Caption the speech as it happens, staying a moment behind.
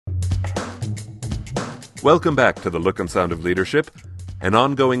Welcome back to The Look and Sound of Leadership, an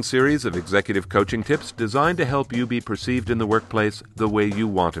ongoing series of executive coaching tips designed to help you be perceived in the workplace the way you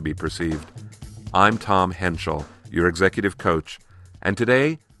want to be perceived. I'm Tom Henschel, your executive coach, and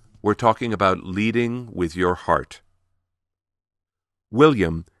today we're talking about leading with your heart.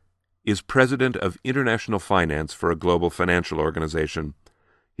 William is president of international finance for a global financial organization.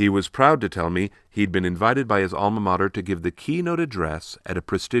 He was proud to tell me he'd been invited by his alma mater to give the keynote address at a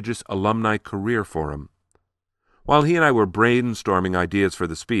prestigious alumni career forum. While he and I were brainstorming ideas for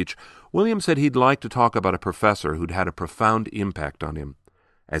the speech, William said he'd like to talk about a professor who'd had a profound impact on him.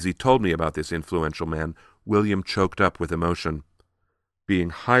 As he told me about this influential man, William choked up with emotion. Being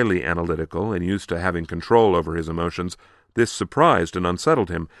highly analytical and used to having control over his emotions, this surprised and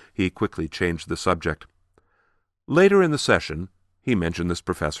unsettled him. He quickly changed the subject. Later in the session, he mentioned this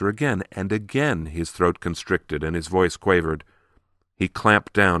professor again, and again his throat constricted and his voice quavered. He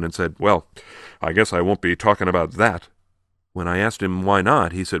clamped down and said, "Well, I guess I won't be talking about that." When I asked him why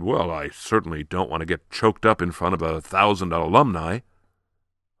not, he said, "Well, I certainly don't want to get choked up in front of 1,000 alumni."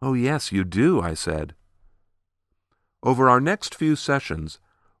 "Oh, yes, you do," I said. Over our next few sessions,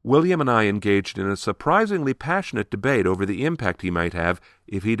 William and I engaged in a surprisingly passionate debate over the impact he might have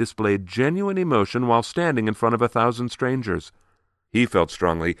if he displayed genuine emotion while standing in front of 1,000 strangers. He felt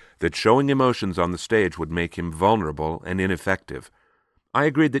strongly that showing emotions on the stage would make him vulnerable and ineffective. I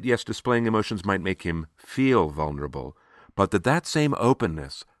agreed that yes, displaying emotions might make him feel vulnerable, but that same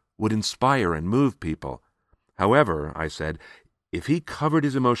openness would inspire and move people. However, I said, if he covered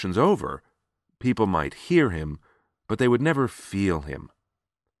his emotions over, people might hear him, but they would never feel him.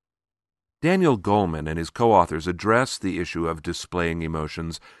 Daniel Goleman and his co-authors address the issue of displaying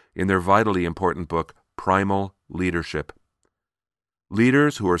emotions in their vitally important book, Primal Leadership.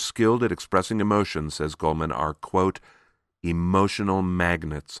 Leaders who are skilled at expressing emotions, says Goleman, are, quote, emotional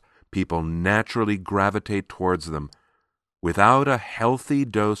magnets. People naturally gravitate towards them. Without a healthy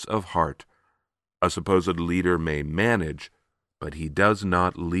dose of heart, a supposed leader may manage, but he does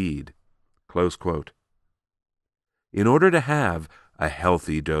not lead. Close quote. In order to have a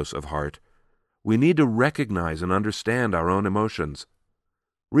healthy dose of heart, we need to recognize and understand our own emotions.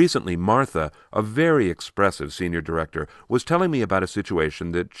 Recently, Martha, a very expressive senior director, was telling me about a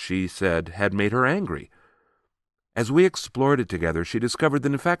situation that she said had made her angry. As we explored it together, she discovered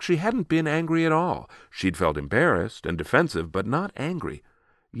that in fact she hadn't been angry at all. She'd felt embarrassed and defensive, but not angry.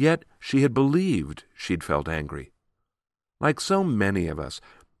 Yet she had believed she'd felt angry. Like so many of us,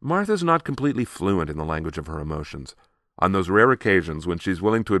 Martha's not completely fluent in the language of her emotions. On those rare occasions when she's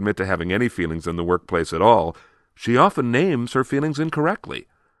willing to admit to having any feelings in the workplace at all, she often names her feelings incorrectly.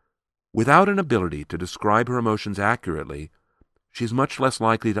 Without an ability to describe her emotions accurately, she's much less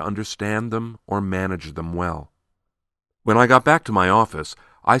likely to understand them or manage them well. When I got back to my office,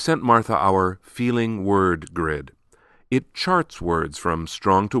 I sent Martha our feeling word grid. It charts words from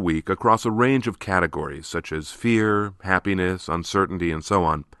strong to weak across a range of categories such as fear, happiness, uncertainty, and so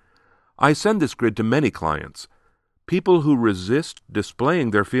on. I send this grid to many clients. People who resist displaying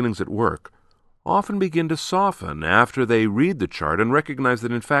their feelings at work often begin to soften after they read the chart and recognize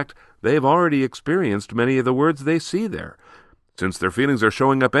that in fact they've already experienced many of the words they see there. Since their feelings are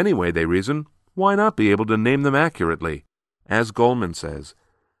showing up anyway, they reason, why not be able to name them accurately? As Goleman says,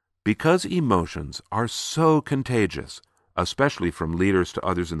 because emotions are so contagious, especially from leaders to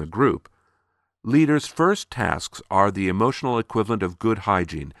others in the group, leaders' first tasks are the emotional equivalent of good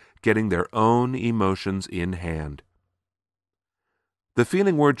hygiene, getting their own emotions in hand. The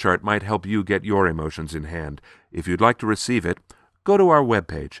feeling word chart might help you get your emotions in hand. If you'd like to receive it, go to our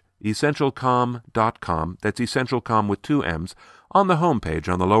webpage, essentialcomm.com. That's essentialcomm with 2 M's. On the home page,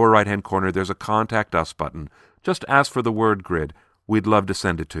 on the lower right-hand corner, there's a Contact Us button. Just ask for the word grid. We'd love to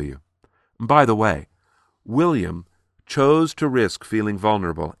send it to you. By the way, William chose to risk feeling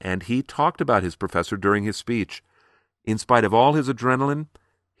vulnerable, and he talked about his professor during his speech. In spite of all his adrenaline,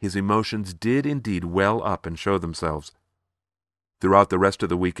 his emotions did indeed well up and show themselves. Throughout the rest of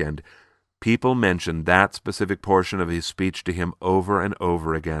the weekend, people mentioned that specific portion of his speech to him over and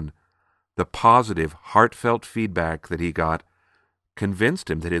over again. The positive, heartfelt feedback that he got convinced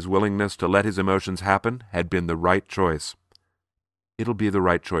him that his willingness to let his emotions happen had been the right choice. It'll be the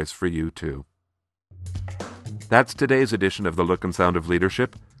right choice for you, too. That's today's edition of The Look and Sound of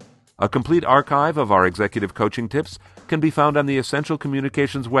Leadership. A complete archive of our executive coaching tips can be found on the Essential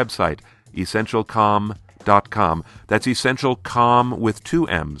Communications website, essentialcomm.com. That's essentialcomm with 2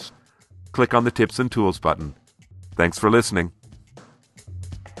 M's. Click on the Tips and Tools button. Thanks for listening.